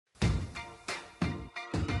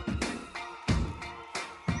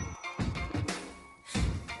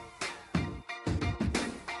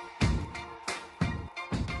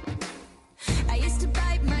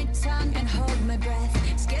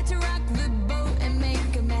scared to rock the boat and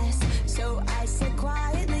make a mess. So I said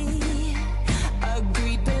quietly,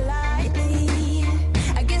 agreed politely.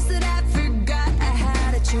 I guess that I forgot I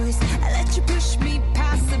had a choice. I let you push me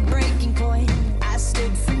past the breaking point. I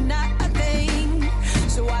stood for nothing,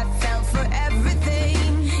 so I fell for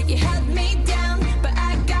everything. You held me down, but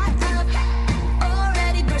I got up,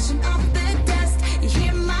 already brushing off the dust. You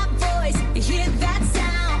hear my voice, you hear that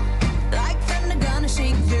sound, like thunder gonna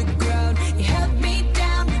shake the ground. You held me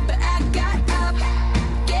down, but I got up.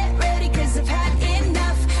 Get ready, 'cause I've had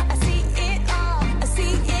enough. I see it all, I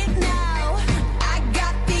see it now. I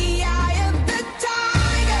got the eye of the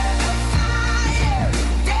tiger, a fire,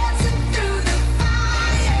 dancing through the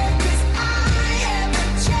fire. 'Cause I am a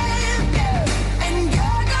champion, and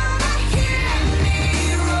you're gonna hear me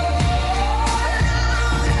roar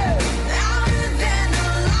louder, louder than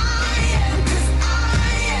a lion. 'Cause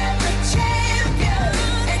I am a champion,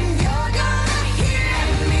 and you're gonna hear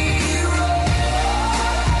me roar.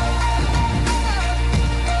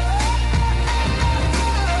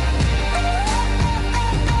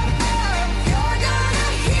 You're gonna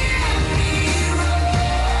hear me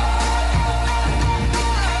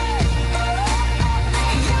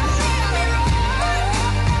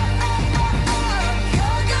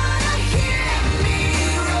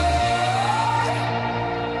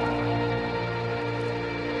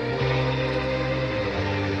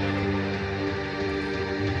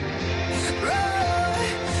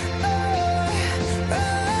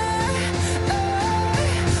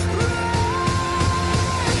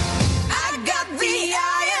I got the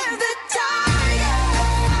eye of the tiger,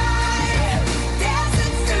 fire,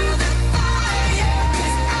 dancing through the fire.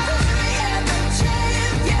 'Cause I am a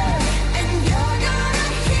champion, and you're gonna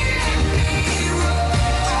hear me roar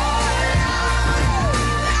louder,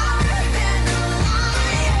 louder than a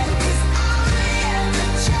lion. 'Cause I am a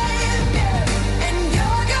champion, and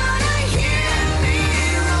you're gonna hear me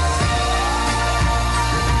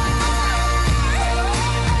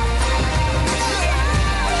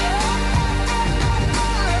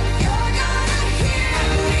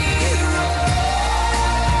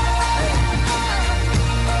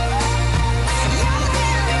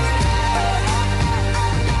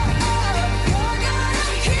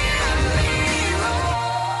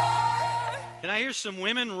Can I hear some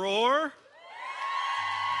women roar?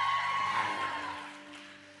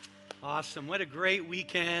 Awesome. What a great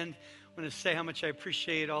weekend. I want to say how much I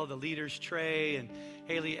appreciate all the leaders, Trey and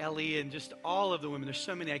Haley, Ellie, and just all of the women. There's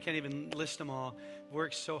so many, I can't even list them all.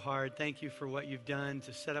 Worked so hard. Thank you for what you've done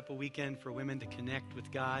to set up a weekend for women to connect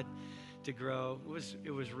with God, to grow.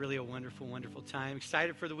 It was really a wonderful, wonderful time.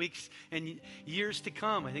 Excited for the weeks and years to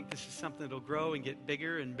come. I think this is something that'll grow and get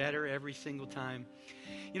bigger and better every single time.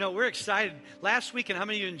 You know, we're excited. Last weekend, how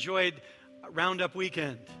many of you enjoyed Roundup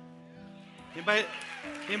Weekend?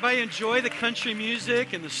 Anybody enjoy the country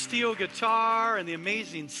music and the steel guitar and the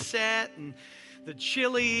amazing set and the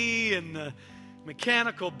chili and the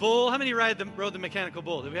mechanical bull? How many rode the mechanical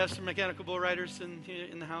bull? Do we have some mechanical bull riders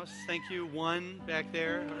in the house? Thank you. One back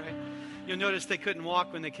there. All right. You'll notice they couldn't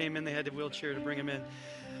walk when they came in. They had a wheelchair to bring them in.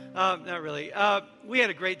 Not really. We had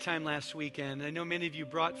a great time last weekend. I know many of you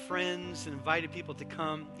brought friends and invited people to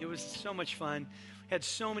come. It was so much fun. Had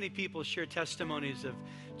so many people share testimonies of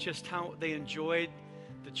just how they enjoyed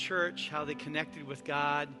the church, how they connected with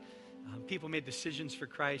God. People made decisions for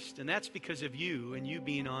Christ, and that's because of you and you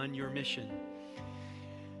being on your mission.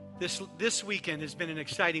 This weekend has been an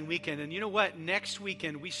exciting weekend, and you know what? Next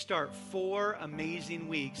weekend we start 4 amazing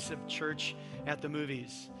weeks of church at the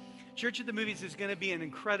movies. Church at the Movies is going to be an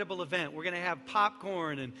incredible event. We're going to have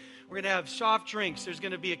popcorn and we're going to have soft drinks. There's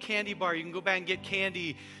going to be a candy bar. You can go back and get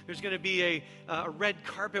candy. There's going to be a red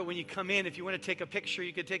carpet when you come in. If you want to take a picture,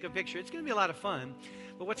 you can take a picture. It's going to be a lot of fun.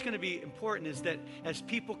 But what's going to be important is that as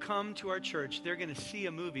people come to our church, they're going to see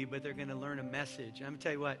a movie, but they're going to learn a message. I'm going to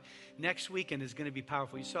tell you what, next weekend is going to be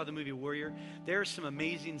powerful. You saw the movie Warrior. There are some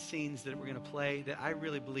amazing scenes that we're going to play that I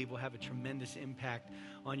really believe will have a tremendous impact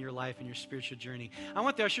on your life and your spiritual journey. I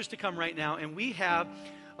want the ushers to come right now, and we have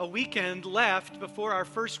a weekend left before our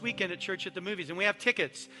first weekend at Church at the Movies, and we have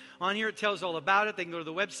tickets. On here it tells all about it. They can go to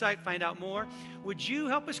the website, find out more. Would you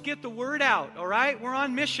help us get the word out, all right? We're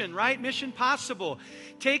on mission, right? Mission Possible.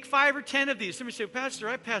 Take 5 or 10 of these. Somebody say, Pastor,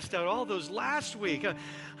 I passed out all those last week.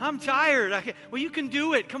 I'm tired. Well, you can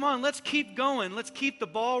do it. Come on, let's keep going. Let's keep the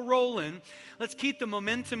ball rolling. Let's keep the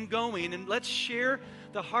momentum going, and let's share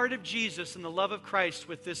the heart of Jesus and the love of Christ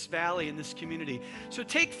with this valley and this community. So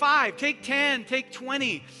take 5, take 10, take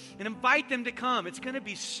 20, and invite them to come. It's going to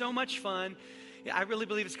be so much fun. I really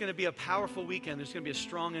believe it's going to be a powerful weekend. There's going to be a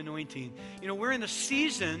strong anointing. You know, we're in a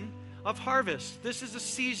season of harvest. This is a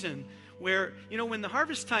season where, when the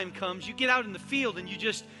harvest time comes, you get out in the field and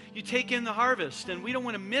you take in the harvest. And we don't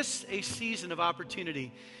want to miss a season of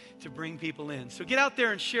opportunity to bring people in. So get out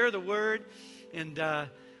there and share the word, and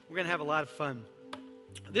we're going to have a lot of fun.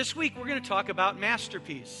 This week, we're going to talk about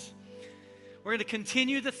masterpiece. We're going to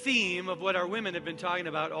continue the theme of what our women have been talking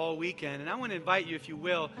about all weekend. And I want to invite you, if you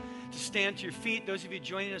will, to stand to your feet. Those of you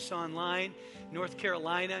joining us online, North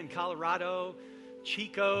Carolina and Colorado,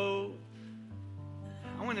 Chico,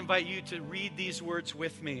 I want to invite you to read these words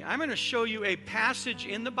with me. I'm going to show you a passage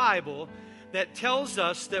in the Bible that tells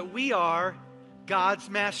us that we are God's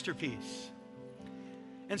masterpiece.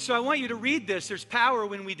 And so I want you to read this. There's power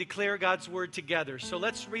when we declare God's word together. So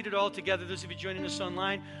let's read it all together. Those of you joining us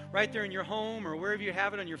online, right there in your home or wherever you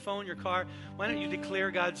have it, on your phone, your car, why don't you declare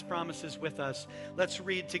God's promises with us? Let's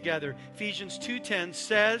read together. Ephesians 2:10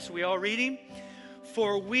 says, we all reading?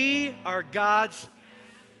 For we are God's.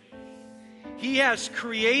 He has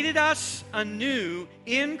created us anew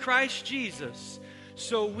in Christ Jesus,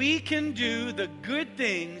 so we can do the good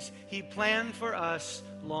things He planned for us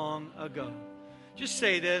long ago. Just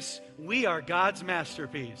say this: we are God's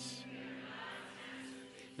masterpiece.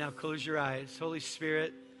 Now close your eyes. Holy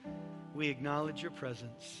Spirit, we acknowledge your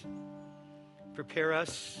presence. Prepare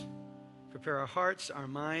us, prepare our hearts, our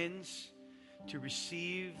minds to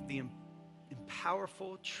receive the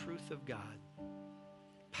powerful truth of God.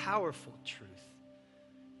 Powerful truth.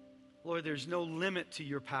 Lord, there's no limit to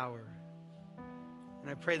your power. And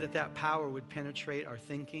I pray that that power would penetrate our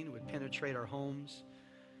thinking, would penetrate our homes,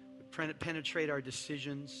 would penetrate our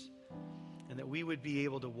decisions, and that we would be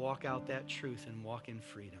able to walk out that truth and walk in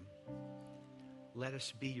freedom. Let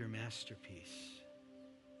us be your masterpiece.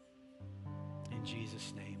 In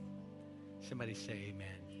Jesus' name. Somebody say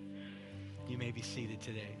amen. You may be seated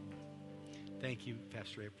today. Thank you,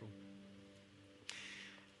 Pastor April.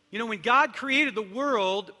 When God created the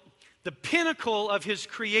world, the pinnacle of His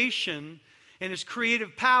creation and His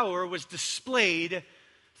creative power was displayed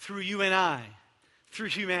through you and I, through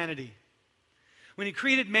humanity. When He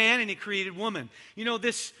created man and He created woman.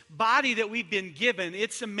 This body that we've been given,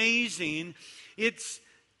 it's amazing. It's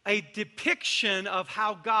a depiction of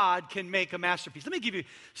how God can make a masterpiece. Let me give you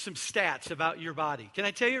some stats about your body. Can I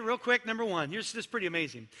tell you real quick? Number one, here's this pretty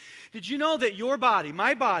amazing. Did you know that your body,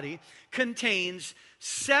 my body, contains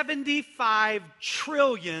 75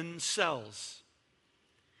 trillion cells?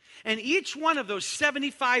 And each one of those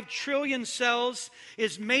 75 trillion cells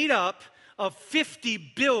is made up of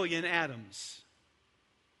 50 billion atoms.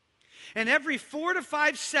 And every 4 to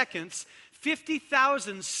 5 seconds,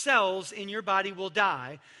 50,000 cells in your body will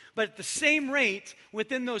die. But at the same rate,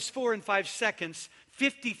 within those 4 and 5 seconds,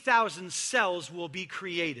 50,000 cells will be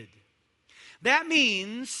created. That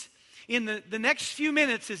means in the next few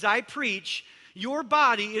minutes as I preach, your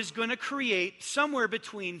body is going to create somewhere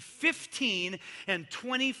between 15 and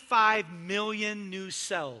 25 million new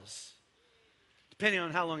cells, depending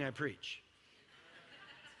on how long I preach.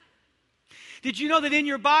 Did you know that in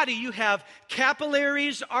your body you have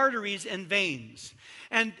capillaries, arteries, and veins?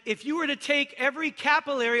 And if you were to take every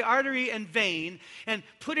capillary, artery, and vein and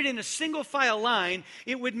put it in a single file line,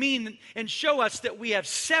 it would mean and show us that we have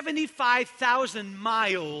 75,000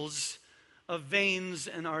 miles of veins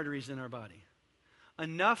and arteries in our body.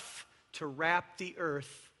 Enough to wrap the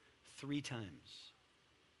earth 3 times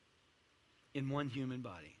in one human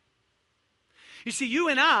body. You see, you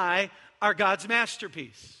and I are God's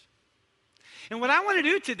masterpiece. And what I want to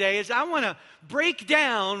do today is I want to break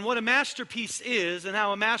down what a masterpiece is and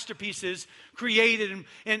how a masterpiece is created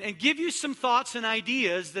and give you some thoughts and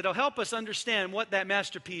ideas that will help us understand what that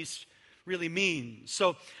masterpiece really means.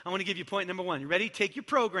 So I want to give you point number 1. You ready? Take your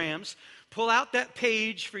programs. Pull out that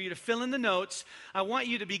page for you to fill in the notes. I want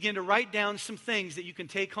you to begin to write down some things that you can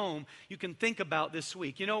take home, you can think about this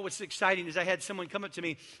week. What's exciting is I had someone come up to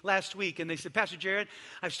me last week and they said, Pastor Jared,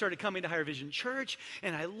 I've started coming to Higher Vision Church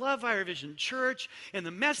and I love Higher Vision Church and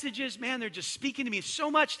the messages, man, they're just speaking to me so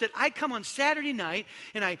much that I come on Saturday night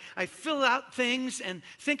and I fill out things and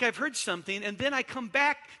think I've heard something, and then I come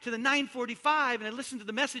back to the 9:45 and I listen to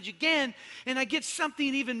the message again and I get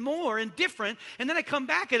something even more and different, and then I come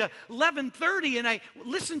back at 11:30 and I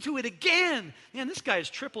listen to it again. Man, this guy is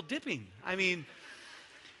triple dipping. And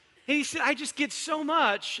he said, I just get so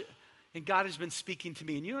much, and God has been speaking to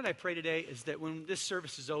me. And you know what I pray today is that when this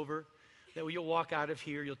service is over, that you'll walk out of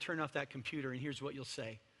here, you'll turn off that computer, and here's what you'll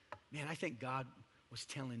say. Man, I think God was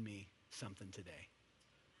telling me something today.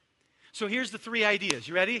 So here's the 3 ideas.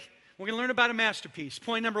 You ready? We're going to learn about a masterpiece.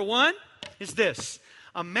 Point number 1 is this.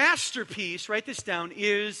 A masterpiece, write this down,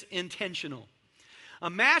 is intentional. A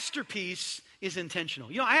masterpiece is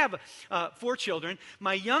intentional. You know, I have 4 children.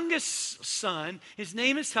 My youngest son, his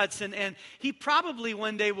name is Hudson, and he probably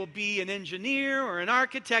one day will be an engineer or an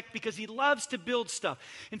architect because he loves to build stuff.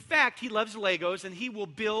 In fact, he loves Legos, and he will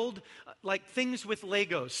build like things with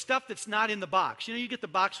Legos, stuff that's not in the box. You know, you get the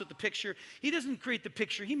box with the picture. He doesn't create the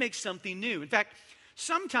picture. He makes something new. In fact,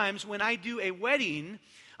 sometimes when I do a wedding,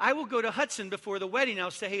 I will go to Hudson before the wedding.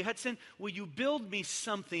 I'll say, hey, Hudson, will you build me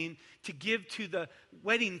something to give to the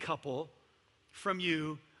wedding couple from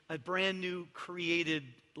you, a brand new created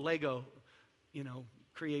Lego,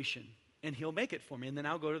 creation. And he'll make it for me. And then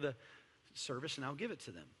I'll go to the service and I'll give it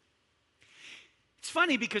to them. It's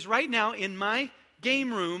funny because right now in my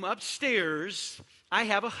game room upstairs, I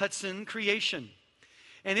have a Hudson creation.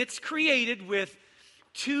 And it's created with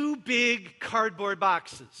 2 big cardboard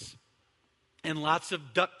boxes and lots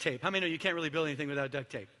of duct tape. How many know you can't really build anything without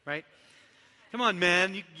duct tape, right? Come on,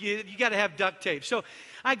 man. You got to have duct tape. So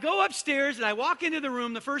I go upstairs and I walk into the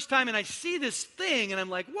room the first time and I see this thing and I'm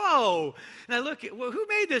like, whoa. And I look at, well, who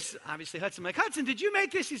made this? Obviously Hudson. I'm like, Hudson, did you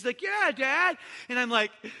make this? He's like, yeah, Dad. And I'm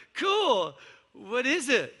like, cool. What is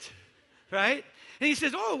it? Right? And he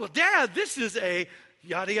says, oh, well, Dad, this is a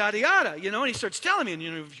yada, yada, yada, and he starts telling me,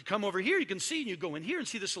 and, if you come over here, you can see, and you go in here and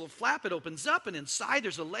see this little flap, it opens up, and inside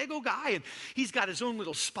there's a Lego guy, and he's got his own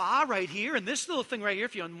little spa right here, and this little thing right here,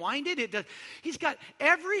 if you unwind it, he's got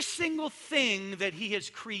every single thing that he has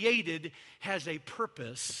created has a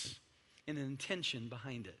purpose and an intention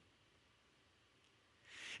behind it.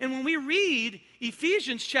 And when we read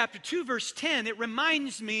Ephesians chapter 2, verse 10, it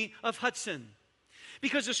reminds me of Hudson.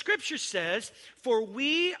 Because the scripture says, for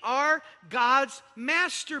we are God's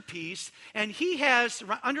masterpiece, and he has,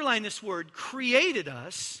 underline this word, created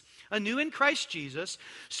us anew in Christ Jesus,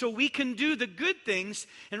 so we can do the good things,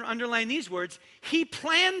 and underline these words, he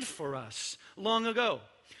planned for us long ago.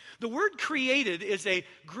 The word created is a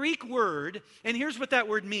Greek word, and here's what that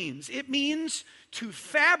word means. It means to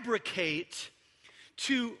fabricate,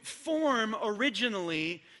 to form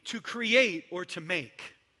originally, to create, or to make.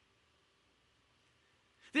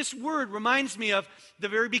 This word reminds me of the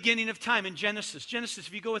very beginning of time in Genesis. Genesis,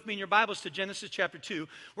 if you go with me in your Bibles to Genesis chapter 2,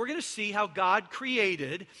 we're going to see how God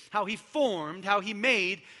created, how he formed, how he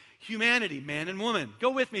made humanity, man and woman.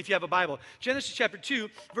 Go with me if you have a Bible. Genesis chapter 2,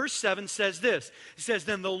 verse 7 says this. It says,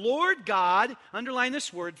 then the Lord God, underline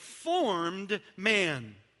this word, formed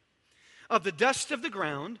man of the dust of the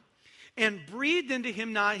ground and breathed into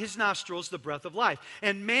him his nostrils the breath of life.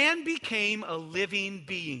 And man became a living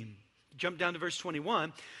being. Jump down to verse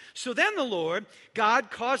 21. So then the Lord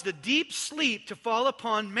God caused a deep sleep to fall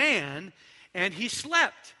upon man, and he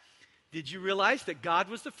slept. Did you realize that God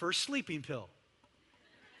was the first sleeping pill?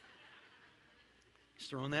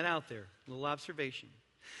 Just throwing that out there. A little observation.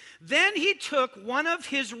 Then he took one of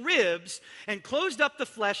his ribs and closed up the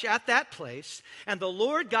flesh at that place, and the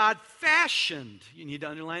Lord God fashioned, you need to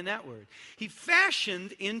underline that word, he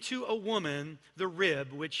fashioned into a woman the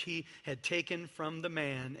rib which he had taken from the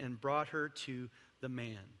man and brought her to the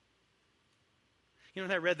man. You know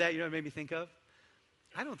when I read that, you know what it made me think of?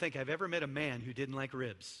 I don't think I've ever met a man who didn't like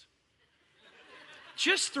ribs.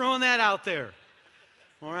 Just throwing that out there.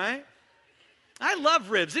 All right? I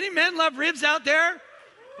love ribs. Any men love ribs out there?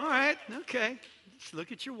 All right, okay. Just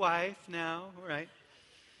look at your wife now. All right.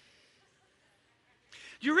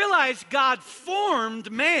 Do you realize God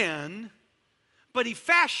formed man, but he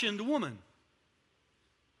fashioned woman?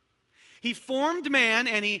 He formed man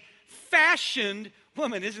and he fashioned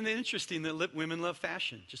woman. Isn't it interesting that women love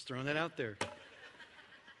fashion? Just throwing that out there.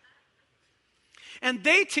 And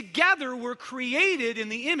they together were created in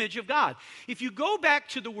the image of God. If you go back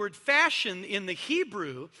to the word fashion in the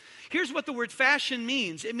Hebrew, here's what the word fashion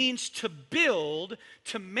means. It means to build,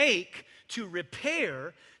 to make, to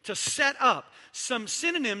repair, to set up. Some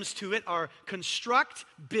synonyms to it are construct,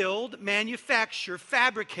 build, manufacture,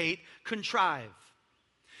 fabricate, contrive.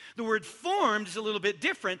 The word formed is a little bit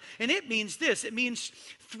different, and it means this. It means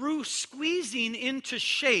through squeezing into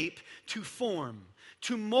shape to form.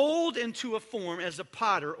 To mold into a form as a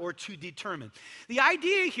potter or to determine. The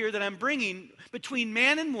idea here that I'm bringing between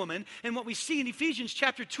man and woman and what we see in Ephesians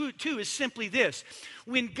chapter 2 is simply this.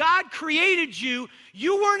 When God created you,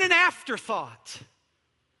 you weren't an afterthought.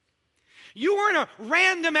 You weren't a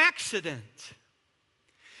random accident.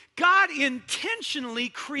 God intentionally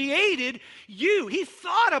created you. He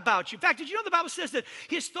thought about you. In fact, did you know the Bible says that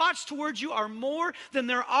his thoughts towards you are more than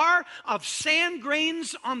there are of sand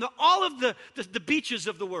grains on all of the beaches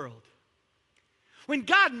of the world? When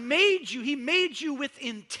God made you, He made you with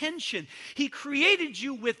intention. He created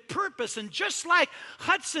you with purpose. And just like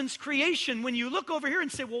Hudson's creation, when you look over here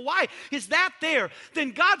and say, well, why is that there?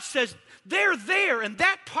 Then God says, they're there, and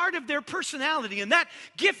that part of their personality and that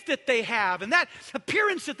gift that they have and that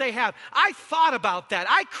appearance that they have, I thought about that.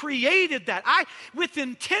 I created that. I, with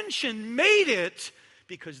intention, made it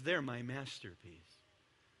because they're my masterpiece.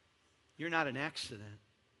 You're not an accident.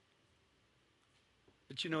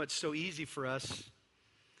 But you know, it's so easy for us.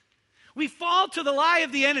 We fall to the lie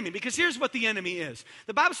of the enemy, because here's what the enemy is.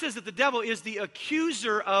 The Bible says that the devil is the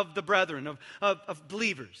accuser of the brethren, of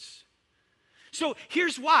believers. So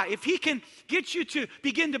here's why. If he can get you to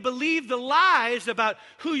begin to believe the lies about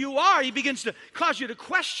who you are, he begins to cause you to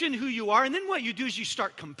question who you are. And then what you do is you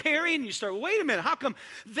start comparing. And you start, well, wait a minute, how come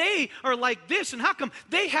they are like this? And how come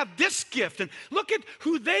they have this gift? And look at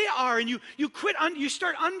who they are. And you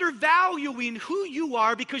start undervaluing who you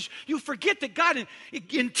are because you forget that God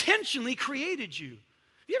intentionally created you.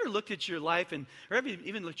 Have you ever looked at your life or ever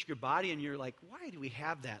even looked at your body and you're like, why do we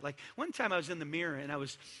have that? Like one time I was in the mirror and I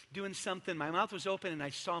was doing something, my mouth was open and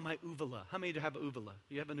I saw my uvula. How many do you have an uvula?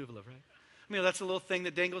 You have an uvula, right? I mean, that's a little thing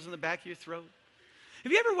that dangles in the back of your throat.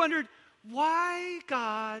 Have you ever wondered, why,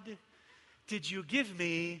 God, did you give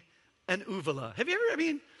me an uvula? Have you ever, I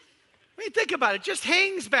mean, think about it. It just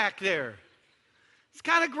hangs back there. It's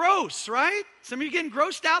kind of gross, right? Some of you getting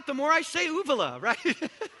grossed out the more I say uvula, right?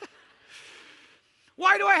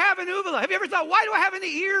 Why do I have an uvula? Have you ever thought, why do I have an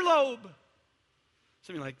earlobe?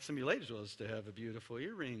 Some of you ladies, well, it's to have a beautiful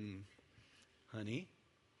earring, honey,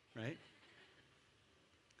 right?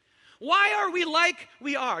 Why are we like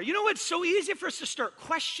we are? You know, it's so easy for us to start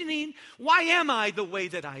questioning, why am I the way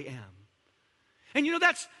that I am? And you know,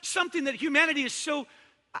 that's something that humanity is so,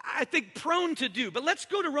 I think, prone to do. But let's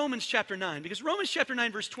go to Romans chapter 9, because Romans chapter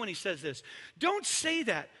 9 verse 20 says this. Don't say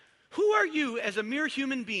that. Who are you as a mere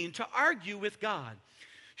human being to argue with God?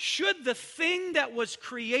 Should the thing that was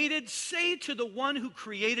created say to the one who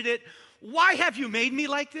created it, why have you made me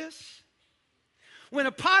like this? When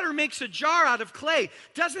a potter makes a jar out of clay,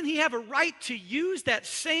 doesn't he have a right to use that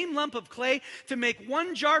same lump of clay to make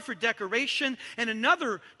one jar for decoration and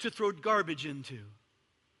another to throw garbage into?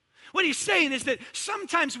 What he's saying is that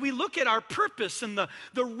sometimes we look at our purpose and the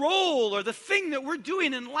role or the thing that we're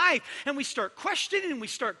doing in life and we start questioning and we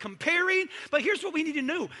start comparing. But here's what we need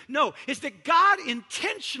to know is that God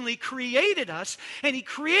intentionally created us, and He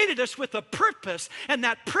created us with a purpose, and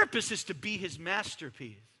that purpose is to be His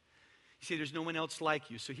masterpiece. You see, there's no one else like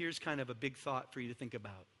you. So here's kind of a big thought for you to think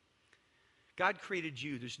about. God created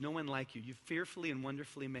you. There's no one like you. You're fearfully and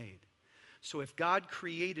wonderfully made. So if God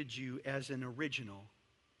created you as an original,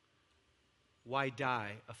 why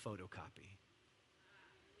dye a photocopy?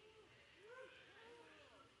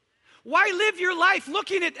 Why live your life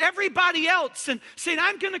looking at everybody else and saying,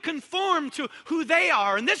 I'm going to conform to who they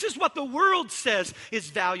are, and this is what the world says is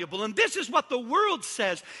valuable, and this is what the world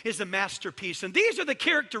says is a masterpiece, and these are the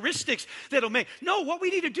characteristics that'll make. No, what we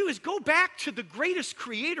need to do is go back to the greatest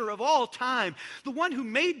creator of all time, the one who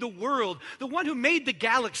made the world, the one who made the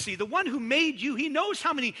galaxy, the one who made you. He knows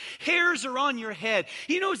how many hairs are on your head.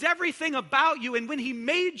 He knows everything about you, and when He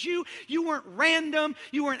made you, you weren't random,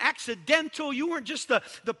 you weren't accidental, you weren't just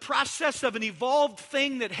the process of an evolved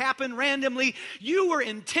thing that happened randomly. You were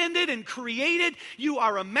intended and created. You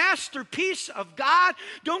are a masterpiece of God.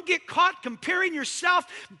 Don't get caught comparing yourself.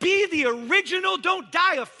 Be the original. Don't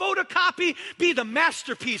dye a photocopy. Be the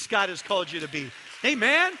masterpiece God has called you to be.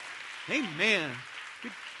 Amen? Amen.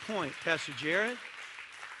 Good point, Pastor Jared.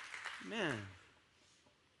 Amen.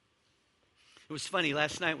 It was funny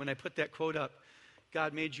last night when I put that quote up,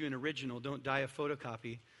 God made you an original, don't dye a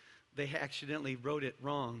photocopy. They accidentally wrote it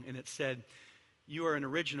wrong, and it said, you are an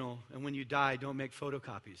original, and when you die, don't make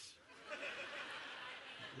photocopies.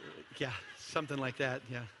 Yeah, something like that,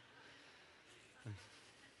 yeah.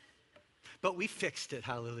 But we fixed it,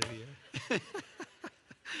 hallelujah.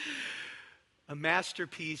 A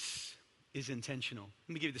masterpiece is intentional.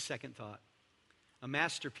 Let me give you the second thought. A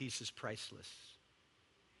masterpiece is priceless.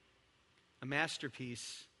 A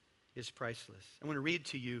masterpiece is priceless. I want to read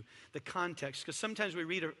to you the context, because sometimes we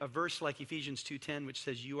read a verse like Ephesians 2:10, which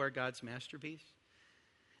says, you are God's masterpiece.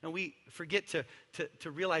 And we forget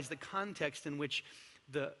to realize the context in which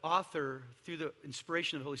the author, through the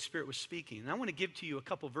inspiration of the Holy Spirit, was speaking. And I want to give to you a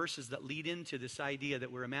couple verses that lead into this idea that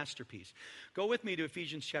we're a masterpiece. Go with me to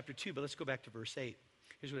Ephesians chapter 2, but let's go back to verse 8.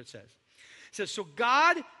 Here's what it says. It says, so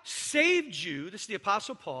God saved you, this is the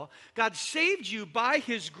Apostle Paul, God saved you by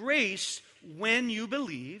His grace when you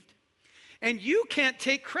believed. And you can't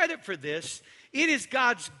take credit for this. It is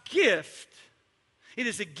God's gift. It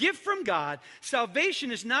is a gift from God.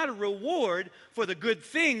 Salvation is not a reward for the good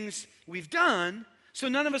things we've done, so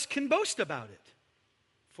none of us can boast about it.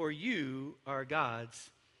 For you are God's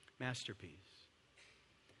masterpiece.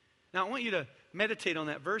 Now, I want you to meditate on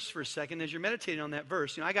that verse for a second. As you're meditating on that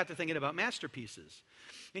verse, I got to thinking about masterpieces.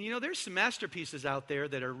 And there's some masterpieces out there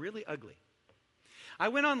that are really ugly. I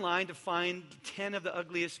went online to find 10 of the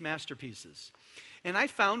ugliest masterpieces. And I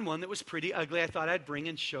found one that was pretty ugly. I thought I'd bring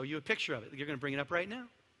and show you a picture of it. You're going to bring it up right now.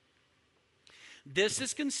 This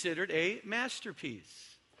is considered a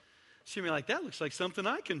masterpiece. So you're like, that looks like something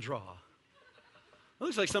I can draw. It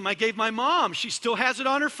looks like something I gave my mom. She still has it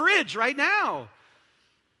on her fridge right now.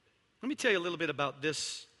 Let me tell you a little bit about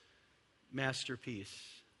this masterpiece.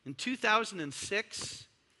 In 2006,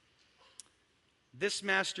 this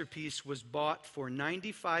masterpiece was bought for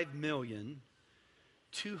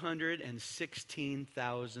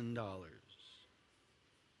 $95,216,000.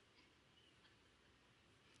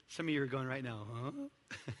 Some of you are going right now, huh?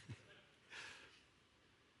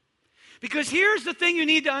 Because here's the thing you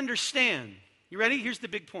need to understand. You ready? Here's the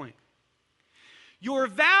big point. Your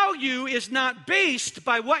value is not based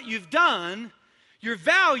by what you've done. Your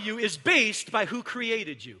value is based by who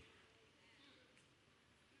created you.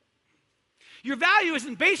 Your value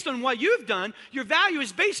isn't based on what you've done. Your value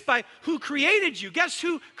is based by who created you. Guess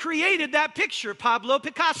who created that picture? Pablo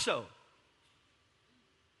Picasso.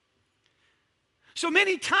 So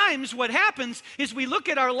many times what happens is we look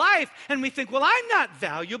at our life and we think, well, I'm not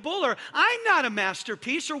valuable, or I'm not a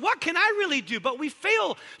masterpiece, or what can I really do? But we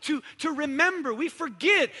fail to remember. We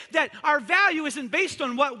forget that our value isn't based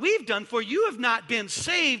on what we've done, for you have not been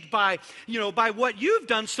saved by what you've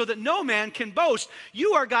done, so that no man can boast.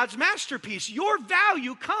 You are God's masterpiece. Your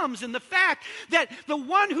value comes in the fact that the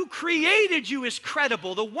one who created you is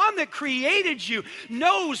credible. The one that created you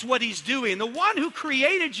knows what he's doing. The one who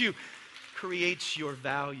created you creates your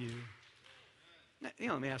value. Now,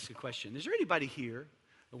 let me ask you a question. Is there anybody here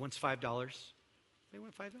that wants $5? They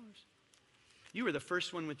want $5? You were the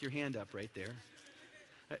first one with your hand up right there.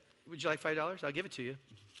 Would you like $5? I'll give it to you.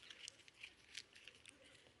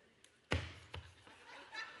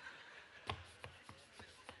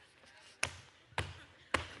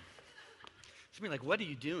 Somebody's like, what are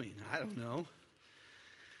you doing? I don't know.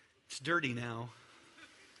 It's dirty now.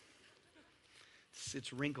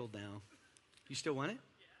 It's wrinkled now. You still want it?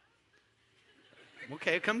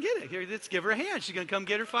 Okay, come get it. Here, let's give her a hand. She's going to come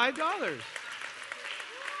get her $5.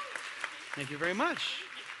 Thank you very much.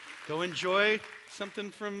 Go enjoy something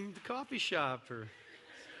from the coffee shop.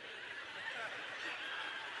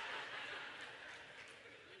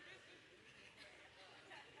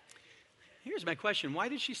 Here's my question. Why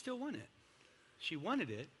did she still want it? She wanted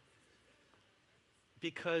it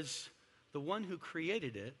because the one who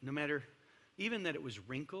created it, no matter even that it was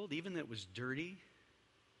wrinkled, even that it was dirty,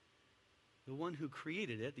 the one who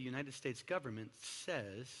created it, the United States government,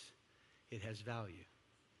 says it has value.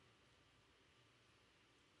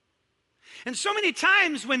 And so many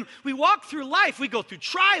times when we walk through life, we go through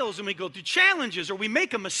trials and we go through challenges, or we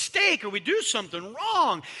make a mistake, or we do something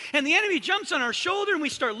wrong, and the enemy jumps on our shoulder and we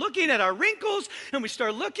start looking at our wrinkles, and we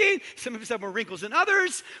start looking, some of us have more wrinkles than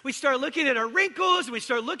others, we start looking at our wrinkles, and we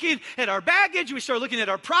start looking at our baggage, we start looking at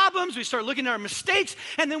our problems, we start looking at our mistakes,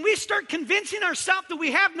 and then we start convincing ourselves that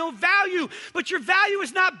we have no value. But your value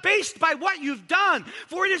is not based by what you've done,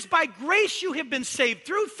 for it is by grace you have been saved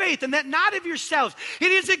through faith, and that not of yourselves.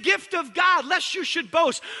 It is a gift of God, lest you should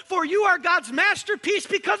boast. For you are God's masterpiece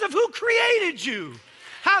because of who created you.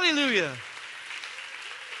 Hallelujah.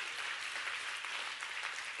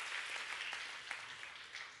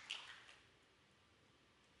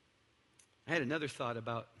 I had another thought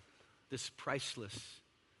about this priceless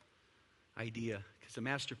idea, because a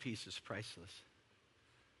masterpiece is priceless.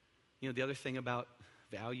 The other thing about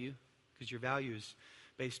value, because your value is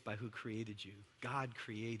based by who created you. God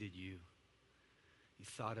created you. He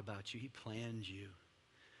thought about you. He planned you.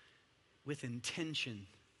 With intention,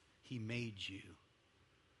 he made you.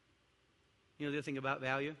 The other thing about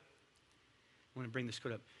value? I want to bring this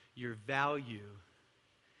quote up. Your value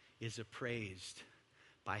is appraised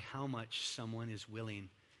by how much someone is willing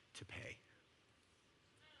to pay.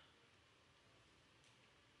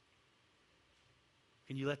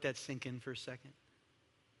 Can you let that sink in for a second?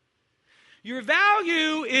 Your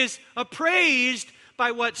value is appraised by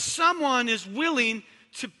what someone is willing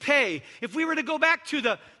to pay. If we were to go back to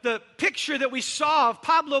the picture that we saw of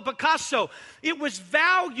Pablo Picasso, it was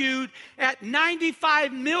valued at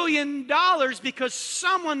 $95 million because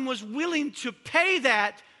someone was willing to pay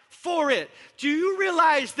that for it. Do you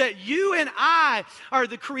realize that you and I are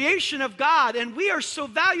the creation of God and we are so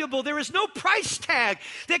valuable? There is no price tag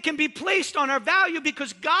that can be placed on our value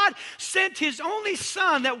because God sent his only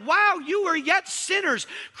son that while you were yet sinners,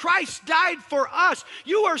 Christ died for us.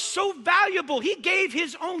 You are so valuable. He gave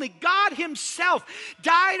his only. God himself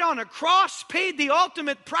died on a cross, paid the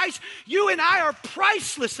ultimate price. You and I are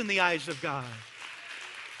priceless in the eyes of God.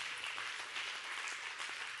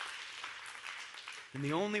 And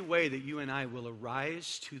the only way that you and I will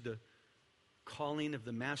arise to the calling of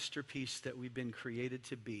the masterpiece that we've been created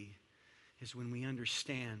to be is when we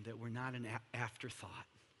understand that we're not an afterthought.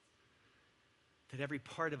 That every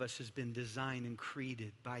part of us has been designed and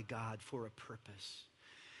created by God for a purpose.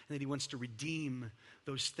 And that he wants to redeem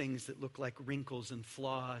those things that look like wrinkles and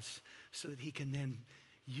flaws so that he can then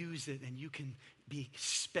use it and you can be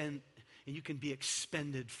spent and you can be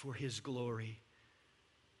expended for his glory.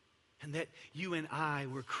 And that you and I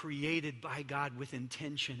were created by God with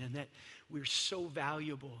intention and that we're so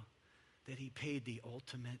valuable that he paid the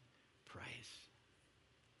ultimate price.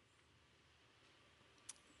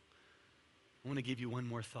 I want to give you one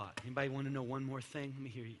more thought. Anybody want to know one more thing? Let me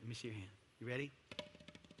hear you. Let me see your hand. You ready?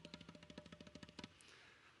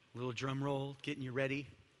 A little drum roll, getting you ready.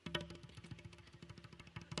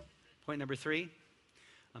 Point number 3,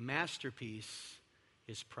 a masterpiece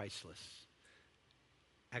is priceless.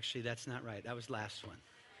 Actually, that's not right. That was the last one.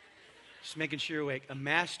 Just making sure you're awake. A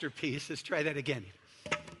masterpiece. Let's try that again.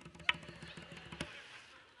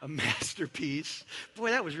 A masterpiece.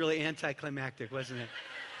 Boy, that was really anticlimactic, wasn't it?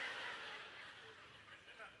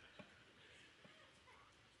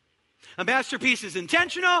 A masterpiece is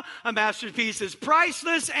intentional. A masterpiece is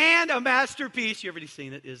priceless. And a masterpiece, you've already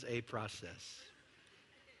seen it, is a process.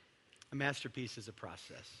 A masterpiece is a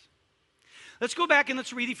process. Let's go back and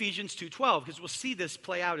let's read Ephesians 2:12 because we'll see this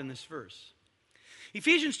play out in this verse.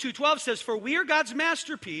 Ephesians 2:12 says, "For we are God's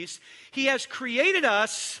masterpiece. He has created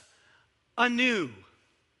us anew."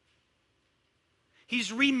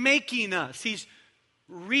 He's remaking us. He's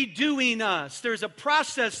redoing us. There's a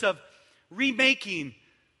process of remaking.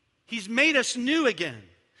 He's made us new again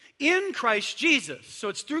in Christ Jesus. So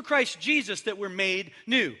it's through Christ Jesus that we're made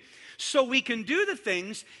new. So we can do the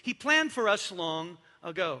things he planned for us long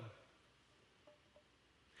ago.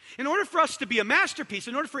 In order for us to be a masterpiece,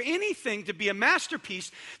 in order for anything to be a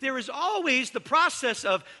masterpiece, there is always the process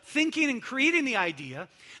of thinking and creating the idea,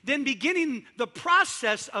 then beginning the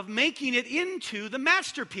process of making it into the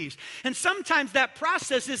masterpiece. And sometimes that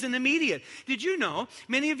process isn't immediate. Did you know,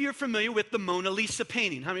 many of you are familiar with the Mona Lisa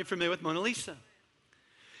painting. How many are familiar with Mona Lisa?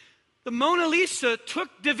 The Mona Lisa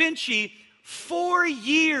took Da Vinci 4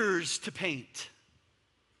 years to paint.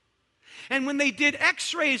 And when they did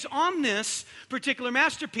x-rays on this particular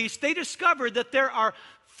masterpiece, they discovered that there are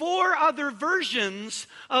 4 other versions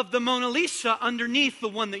of the Mona Lisa underneath the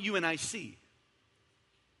one that you and I see.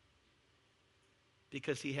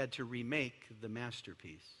 Because he had to remake the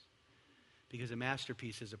masterpiece. Because a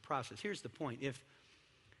masterpiece is a process. Here's the point. If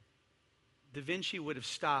Da Vinci would have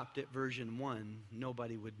stopped at version 1,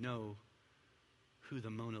 nobody would know who the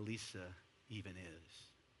Mona Lisa even is.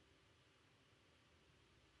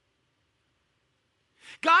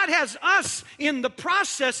 God has us in the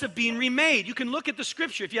process of being remade. You can look at the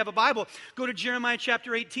scripture. If you have a Bible, go to Jeremiah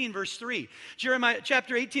chapter 18, verse 3. Jeremiah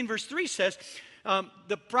chapter 18, verse 3 says,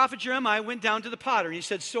 the prophet Jeremiah went down to the potter and he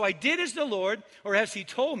said, "So I did as the Lord, or as he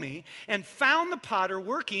told me, and found the potter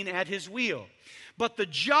working at his wheel. But the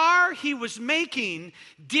jar he was making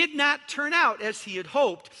did not turn out as he had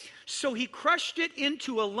hoped. So he crushed it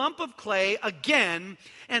into a lump of clay again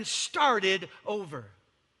and started over."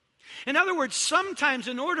 In other words, sometimes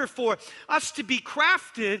in order for us to be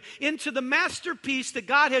crafted into the masterpiece that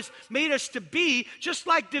God has made us to be, just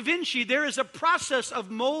like Da Vinci, there is a process of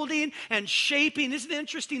molding and shaping. Isn't it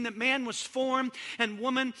interesting that man was formed and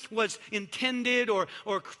woman was intended or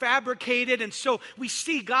fabricated? And so we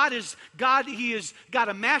see God, he has got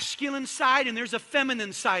a masculine side and there's a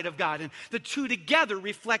feminine side of God. And the two together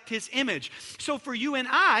reflect his image. So for you and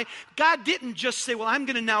I, God didn't just say, well, I'm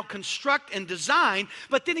going to now construct and design,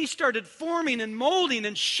 but then he started forming and molding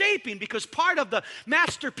and shaping, because part of the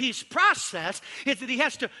masterpiece process is that he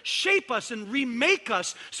has to shape us and remake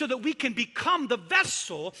us so that we can become the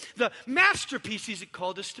vessel, the masterpiece he's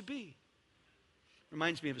called us to be.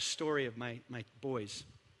 Reminds me of a story of my boys.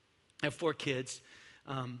 I have 4 kids.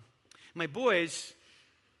 My boys,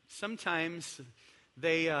 sometimes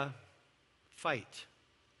they fight.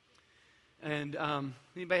 And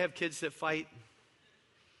anybody have kids that fight?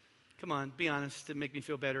 Come on, be honest. To make me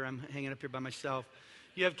feel better, I'm hanging up here by myself.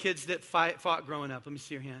 You have kids that fought growing up. Let me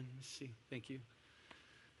see your hand. Let's see. Thank you.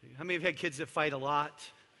 How many have had kids that fight a lot?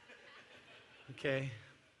 Okay?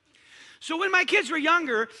 So when my kids were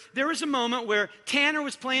younger, there was a moment where Tanner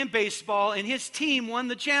was playing baseball and his team won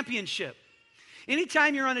the championship.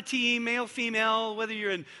 Anytime you're on a team, male, female, whether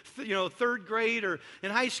you're in third grade or in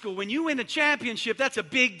high school, when you win a championship, that's a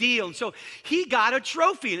big deal. And so he got a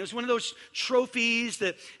trophy. And it was one of those trophies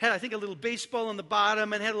that had, I think, a little baseball on the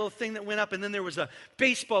bottom and had a little thing that went up. And then there was a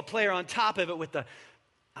baseball player on top of it with a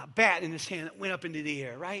bat in his hand that went up into the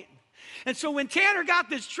air, right? And so when Tanner got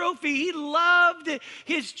this trophy, he loved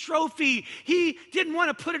his trophy. He didn't want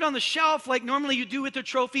to put it on the shelf like normally you do with a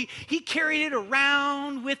trophy. He carried it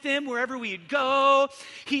around with him wherever we'd go.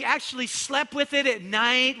 He actually slept with it at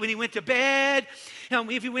night when he went to bed.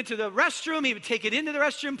 If he went to the restroom, he would take it into the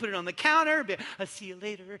restroom, put it on the counter. I'll see you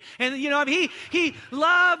later. And, he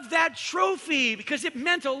loved that trophy because it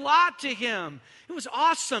meant a lot to him. It was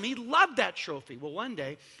awesome. He loved that trophy. Well, one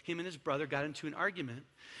day, him and his brother got into an argument.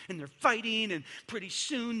 And they're fighting, and pretty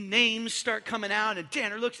soon names start coming out. And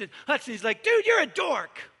Tanner looks at Hudson. He's like, dude, you're a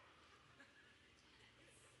dork.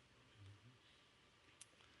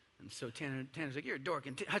 And so Tanner's like, you're a dork.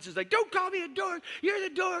 And Hudson's like, don't call me a dork. You're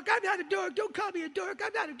the dork. I'm not a dork. Don't call me a dork.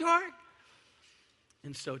 I'm not a dork.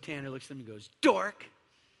 And so Tanner looks at him and goes, dork.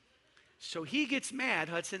 So he gets mad,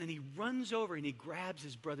 Hudson, and he runs over and he grabs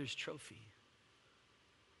his brother's trophy.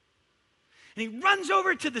 And he runs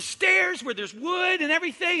over to the stairs where there's wood and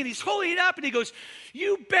everything, and he's holding it up, and he goes,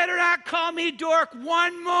 you better not call me dork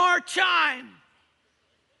one more time.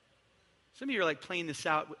 Some of you are like playing this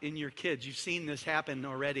out in your kids. You've seen this happen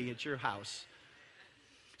already at your house.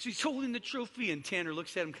 So he's holding the trophy, and Tanner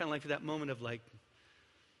looks at him kind of like for that moment of like,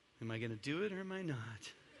 am I going to do it or am I not?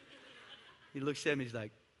 He looks at him, he's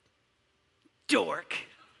like, dork.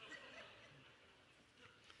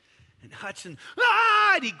 And Hudson,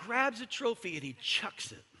 and he grabs a trophy and he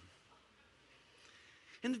chucks it.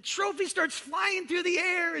 And the trophy starts flying through the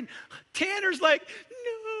air, and Tanner's like,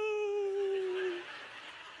 no.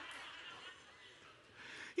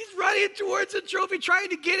 He's running towards the trophy, trying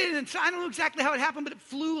to get it, and I don't know exactly how it happened, but it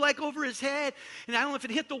flew like over his head, and I don't know if it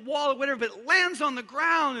hit the wall or whatever, but it lands on the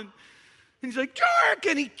ground, and he's like, dork,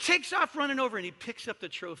 and he takes off running over, and he picks up the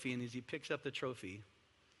trophy, and as he picks up the trophy,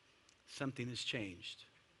 something has changed.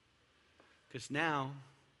 Because now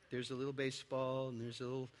there's a little baseball, and there's a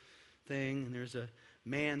little thing, and there's a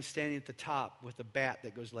man standing at the top with a bat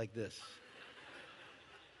that goes like this.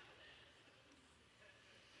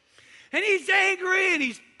 And he's angry, and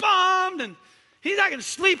he's bummed, and he's not going to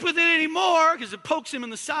sleep with it anymore because it pokes him in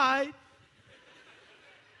the side.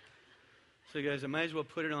 So he goes, I might as well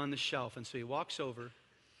put it on the shelf. And so he walks over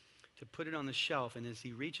to put it on the shelf, and as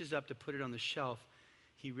he reaches up to put it on the shelf,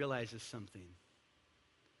 he realizes something.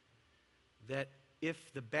 That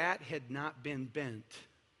if the bat had not been bent,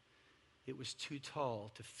 it was too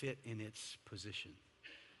tall to fit in its position.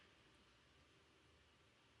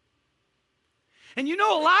 And a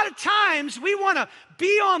lot of times we want to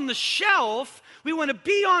be on the shelf, we want to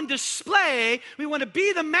be on display, we want to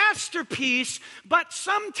be the masterpiece, but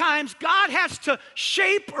sometimes God has to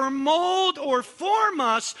shape or mold or form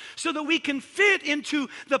us so that we can fit into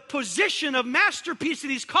the position of masterpiece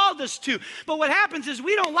that He's called us to. But what happens is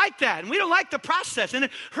we don't like that, and we don't like the process, and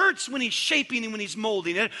it hurts when He's shaping and when He's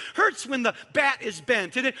molding, and it hurts when the bat is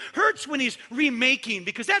bent, and it hurts when He's remaking,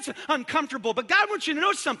 because that's uncomfortable. But God wants you to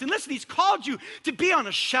know something. Listen, He's called you to be on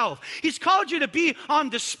a shelf. He's called you to be on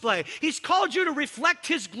display. He's called you to reflect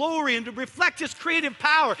His glory and to reflect His creative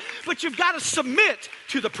power. But you've got to submit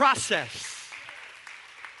to the process.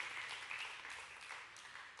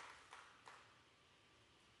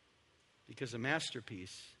 Because a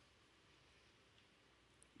masterpiece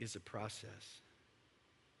is a process.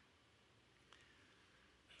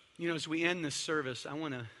 As we end this service, I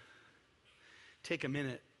want to take a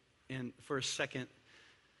minute and for a second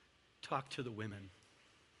talk to the women.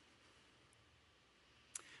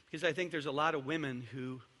 Because I think there's a lot of women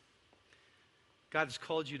who God has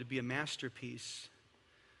called you to be a masterpiece,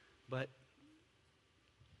 but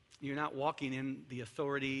you're not walking in the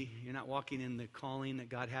authority, you're not walking in the calling that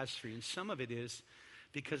God has for you. And some of it is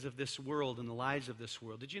because of this world and the lies of this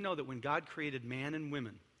world. Did you know that when God created man and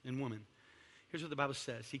woman, here's what the Bible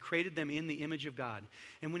says. He created them in the image of God.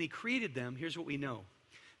 And when He created them, here's what we know.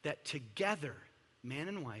 That together, man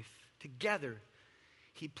and wife, together,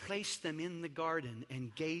 He placed them in the garden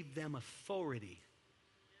and gave them authority.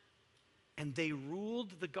 And they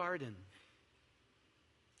ruled the garden.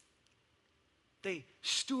 They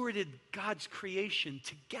stewarded God's creation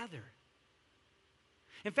together.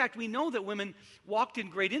 In fact, we know that women walked in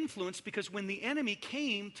great influence because when the enemy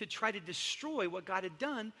came to try to destroy what God had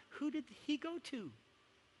done, who did he go to?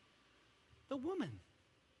 The woman.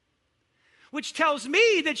 which tells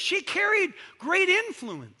me that she carried great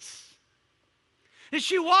influence, that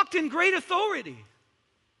she walked in great authority.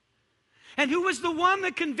 And who was the one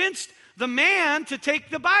that convinced the man to take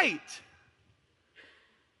the bite?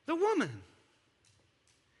 The woman.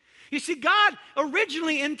 You see, God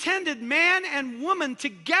originally intended man and woman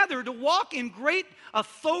together to walk in great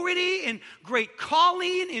authority, in great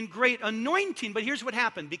calling, in great anointing. But here's what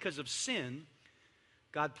happened. Because of sin,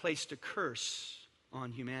 God placed a curse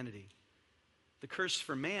on humanity. The curse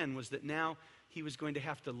for man was that now he was going to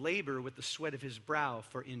have to labor with the sweat of his brow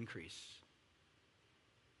for increase.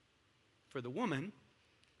 For the woman,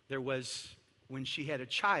 there was, when she had a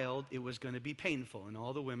child, it was going to be painful. And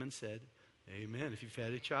all the women said, amen, if you've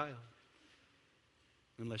had a child.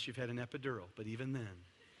 Unless you've had an epidural, but even then.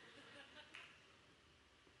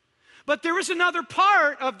 But there was another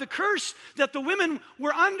part of the curse that the women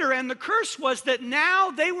were under, and the curse was that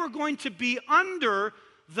now they were going to be under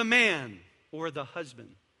the man or the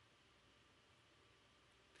husband.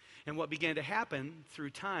 And what began to happen through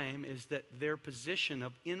time is that their position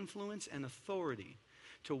of influence and authority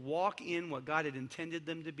to walk in what God had intended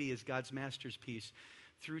them to be as God's masterpiece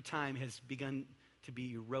through time has begun to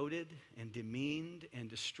be eroded and demeaned and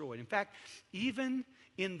destroyed. In fact, even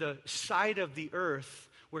in the side of the earth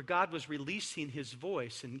where God was releasing his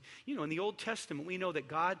voice, and in the Old Testament we know that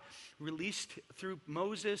God released through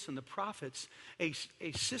Moses and the prophets a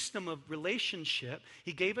system of relationship.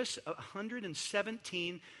 He gave us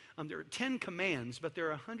 117 there are 10 commands, but there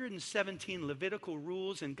are 117 Levitical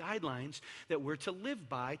rules and guidelines that we're to live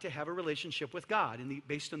by to have a relationship with God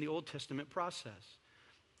based on the Old Testament process.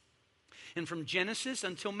 And from Genesis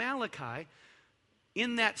until Malachi,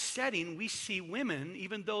 in that setting, we see women,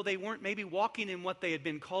 even though they weren't maybe walking in what they had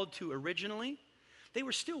been called to originally, they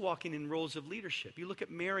were still walking in roles of leadership. You look at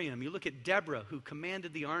Miriam, you look at Deborah, who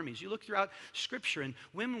commanded the armies. You look throughout Scripture, and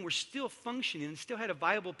women were still functioning and still had a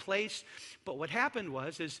viable place. But what happened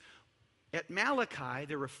was at Malachi,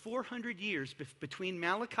 there were 400 years between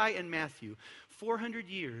Malachi and Matthew, 400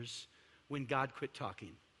 years when God quit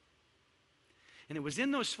talking. And it was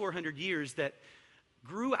in those 400 years that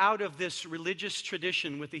grew out of this religious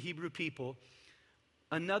tradition with the Hebrew people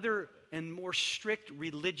another and more strict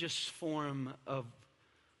religious form of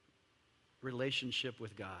relationship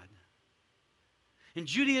with God. And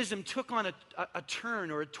Judaism took on a turn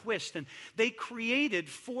or a twist, and they created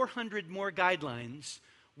 400 more guidelines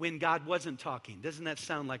when God wasn't talking. Doesn't that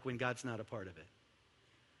sound like when God's not a part of it?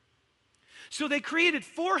 So they created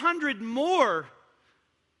 400 more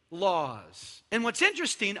laws. And what's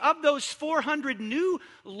interesting, of those 400 new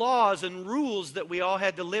laws and rules that we all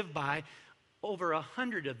had to live by, over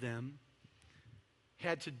 100 of them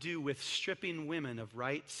had to do with stripping women of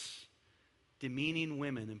rights, demeaning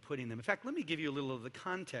women and putting them. In fact, let me give you a little of the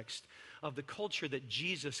context of the culture that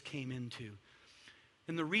Jesus came into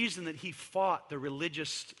and the reason that he fought the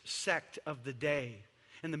religious sect of the day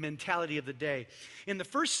and the mentality of the day. In the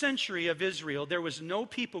first century of Israel, there was no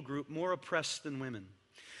people group more oppressed than women.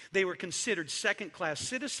 They were considered second-class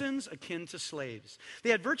citizens akin to slaves.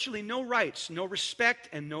 They had virtually no rights, no respect,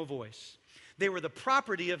 and no voice. They were the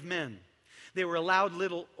property of men. They were allowed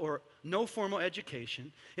little or no formal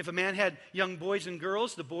education. If a man had young boys and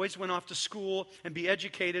girls, the boys went off to school and be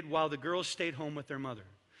educated while the girls stayed home with their mother.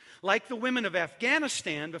 Like the women of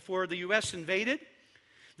Afghanistan before the U.S. invaded,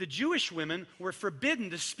 the Jewish women were forbidden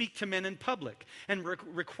to speak to men in public and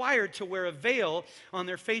required to wear a veil on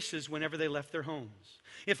their faces whenever they left their homes.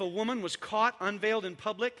 If a woman was caught unveiled in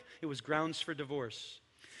public, it was grounds for divorce.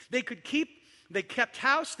 They kept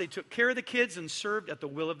house, they took care of the kids, and served at the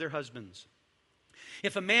will of their husbands.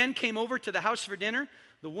 If a man came over to the house for dinner,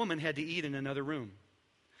 the woman had to eat in another room.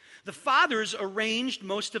 The fathers arranged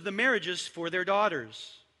most of the marriages for their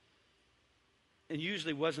daughters, and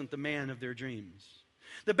usually wasn't the man of their dreams.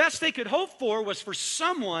 The best they could hope for was for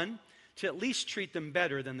someone to at least treat them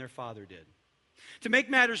better than their father did. To make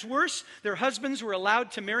matters worse, their husbands were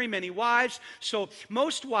allowed to marry many wives, so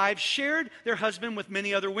most wives shared their husband with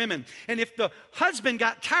many other women. And if the husband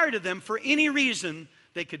got tired of them for any reason,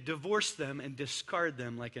 they could divorce them and discard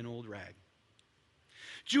them like an old rag.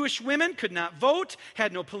 Jewish women could not vote,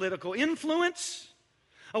 had no political influence.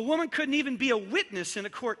 A woman couldn't even be a witness in a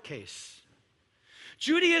court case.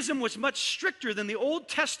 Judaism was much stricter than the Old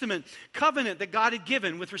Testament covenant that God had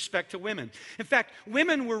given with respect to women. In fact,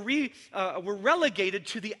 women were relegated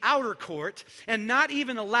to the outer court and not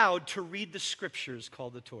even allowed to read the scriptures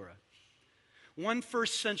called the Torah. One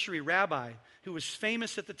first-century rabbi who was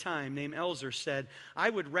famous at the time, named Elzer, said, "I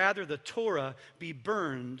would rather the Torah be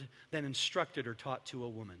burned than instructed or taught to a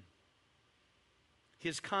woman."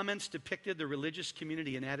 His comments depicted the religious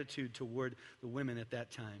community and attitude toward the women at that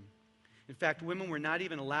time. In fact, women were not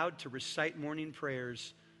even allowed to recite morning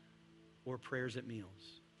prayers or prayers at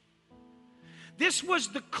meals. This was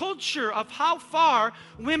the culture of how far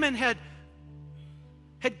women had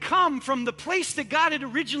come from the place that God had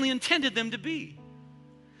originally intended them to be.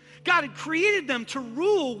 God had created them to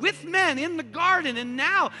rule with men in the garden, and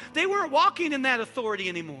now they weren't walking in that authority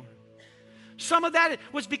anymore. Some of that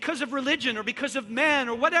was because of religion or because of men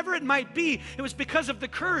or whatever it might be. It was because of the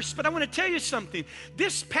curse. But I want to tell you something.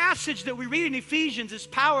 This passage that we read in Ephesians is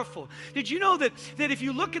powerful. Did you know that if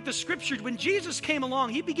you look at the scriptures, when Jesus came along,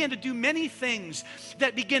 he began to do many things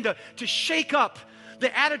that began to shake up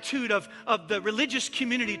the attitude of the religious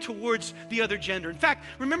community towards the other gender. In fact,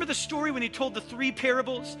 remember the story when he told the 3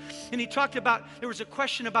 parables? And he talked about, there was a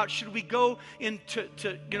question about should we go into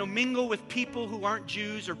mingle with people who aren't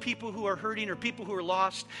Jews or people who are hurting or people who are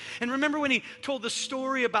lost. And remember when he told the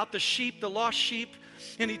story about the sheep, the lost sheep,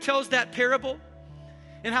 and he tells that parable?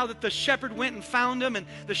 And how that the shepherd went and found them, and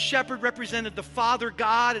the shepherd represented the Father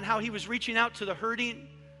God, and how he was reaching out to the hurting.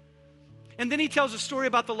 And then he tells a story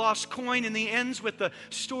about the lost coin, and he ends with the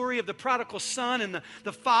story of the prodigal son, and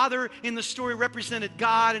the father in the story represented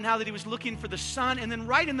God, and how that he was looking for the son. And then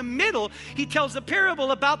right in the middle, he tells the parable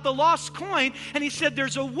about the lost coin, and he said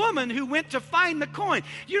there's a woman who went to find the coin.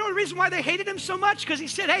 You know the reason why they hated him so much? Because he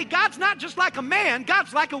said, hey, God's not just like a man,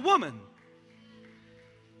 God's like a woman.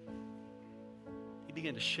 He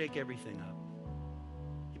began to shake everything up.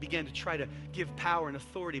 He began to try to give power and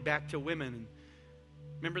authority back to women.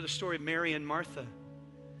 Remember the story of Mary and Martha?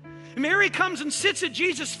 Mary comes and sits at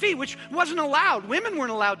Jesus' feet, which wasn't allowed. Women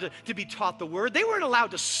weren't allowed to be taught the word. They weren't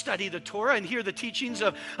allowed to study the Torah and hear the teachings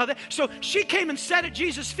of that. So she came and sat at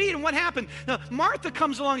Jesus' feet, and what happened? Now, Martha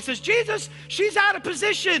comes along and says, Jesus, she's out of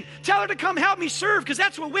position. Tell her to come help me serve, because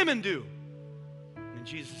that's what women do. And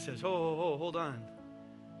Jesus says, oh, hold on.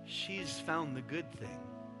 She's found the good thing.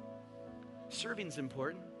 Serving's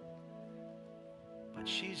important, but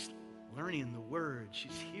she's learning the word.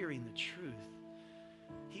 She's hearing the truth.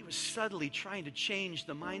 He was subtly trying to change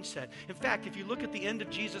the mindset. In fact, if you look at the end of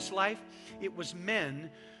Jesus' life, it was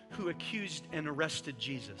men who accused and arrested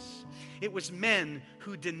Jesus. It was men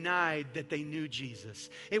who denied that they knew Jesus.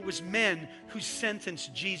 It was men who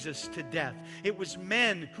sentenced Jesus to death. It was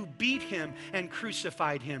men who beat him and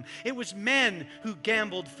crucified him. It was men who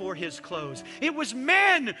gambled for his clothes. It was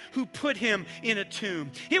men who put him in a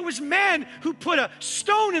tomb. It was men who put a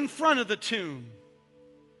stone in front of the tomb.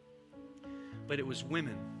 But it was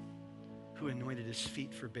women who anointed his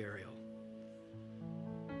feet for burial.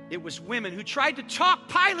 It was women who tried to talk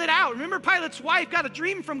Pilate out. Remember, Pilate's wife got a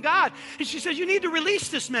dream from God, and she says, you need to release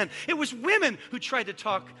this man. It was women who tried to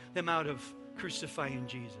talk them out of crucifying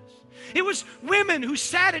Jesus. It was women who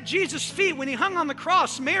sat at Jesus' feet when he hung on the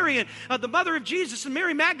cross. Mary, and the mother of Jesus, and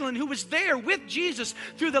Mary Magdalene, who was there with Jesus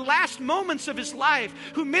through the last moments of his life,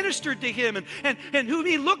 who ministered to him and whom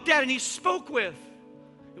he looked at and he spoke with.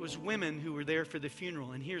 It was women who were there for the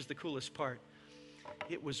funeral. And here's the coolest part.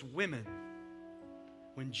 It was women.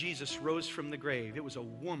 When Jesus rose from the grave, it was a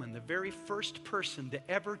woman, the very first person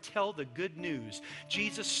to ever tell the good news.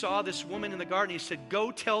 Jesus saw this woman in the garden. He said,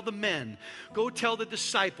 go tell the men, go tell the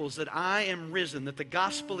disciples that I am risen, that the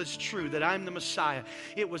gospel is true, that I'm the Messiah.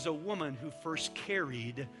 It was a woman who first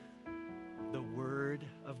carried the word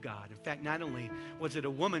of God. In fact, not only was it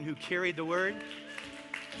a woman who carried the word,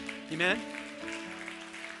 amen,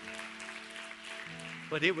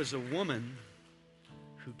 but it was a woman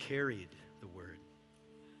who carried the word.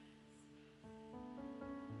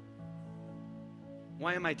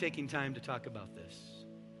 Why am I taking time to talk about this?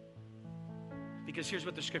 Because here's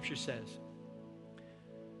what the scripture says.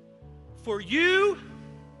 For you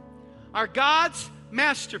are God's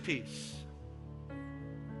masterpiece.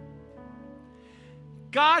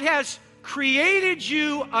 God has created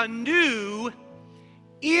you anew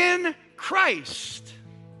in Christ,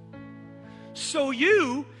 so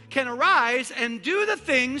you can arise and do the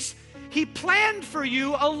things he planned for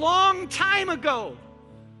you a long time ago.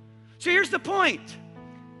 So here's the point.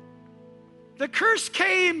 The curse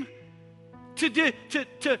came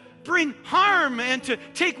to bring harm and to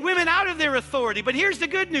take women out of their authority. But here's the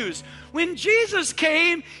good news. When Jesus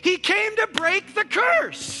came, he came to break the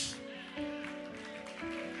curse.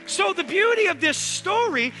 So the beauty of this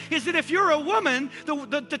story is that if you're a woman,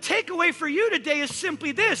 the takeaway for you today is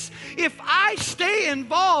simply this. If I stay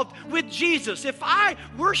involved with Jesus, if I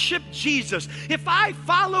worship Jesus, if I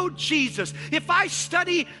follow Jesus, if I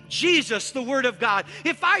study Jesus, the Word of God,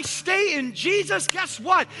 if I stay in Jesus, guess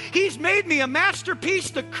what? He's made me a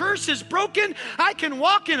masterpiece. The curse is broken. I can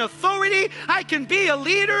walk in authority. I can be a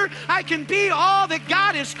leader. I can be all that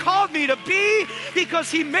God has called me to be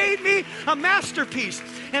because he made me a masterpiece.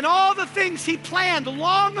 and all the things he planned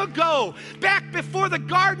long ago, back before the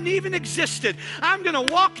garden even existed. I'm going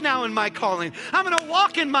to walk now in my calling. I'm going to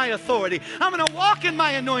walk in my authority. I'm going to walk in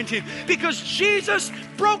my anointing because Jesus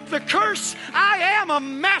broke the curse. I am a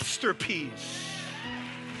masterpiece.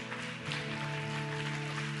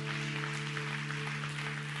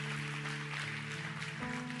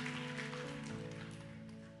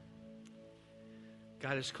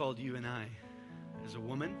 God has called you and I as a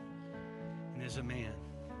woman and as a man.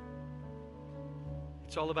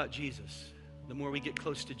 It's all about Jesus. The more we get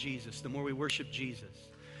close to Jesus, the more we worship Jesus,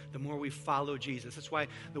 the more we follow Jesus. That's why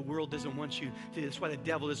the world doesn't want you to, that's why the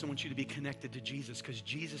devil doesn't want you to be connected to Jesus, because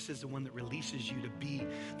Jesus is the one that releases you to be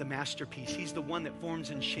the masterpiece. He's the one that forms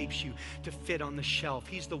and shapes you to fit on the shelf.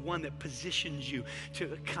 He's the one that positions you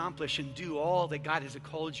to accomplish and do all that God has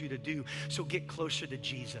called you to do. So get closer to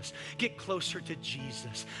Jesus. Get closer to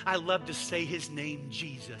Jesus. I love to say his name,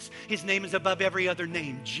 Jesus. His name is above every other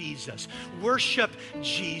name, Jesus. Worship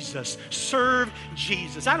Jesus. Serve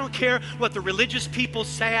Jesus. I don't care what the religious people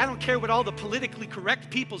say. I don't care what all the politically correct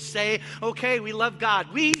people say. Okay, we love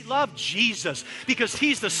God. We love Jesus because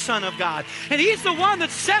he's the Son of God. And he's the one that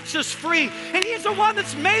sets us free. And he's the one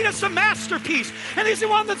that's made us a masterpiece. And he's the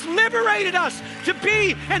one that's liberated us to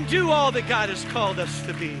be and do all that God has called us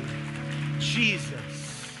to be.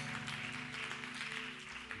 Jesus.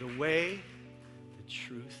 The way, the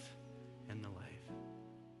truth, and the life.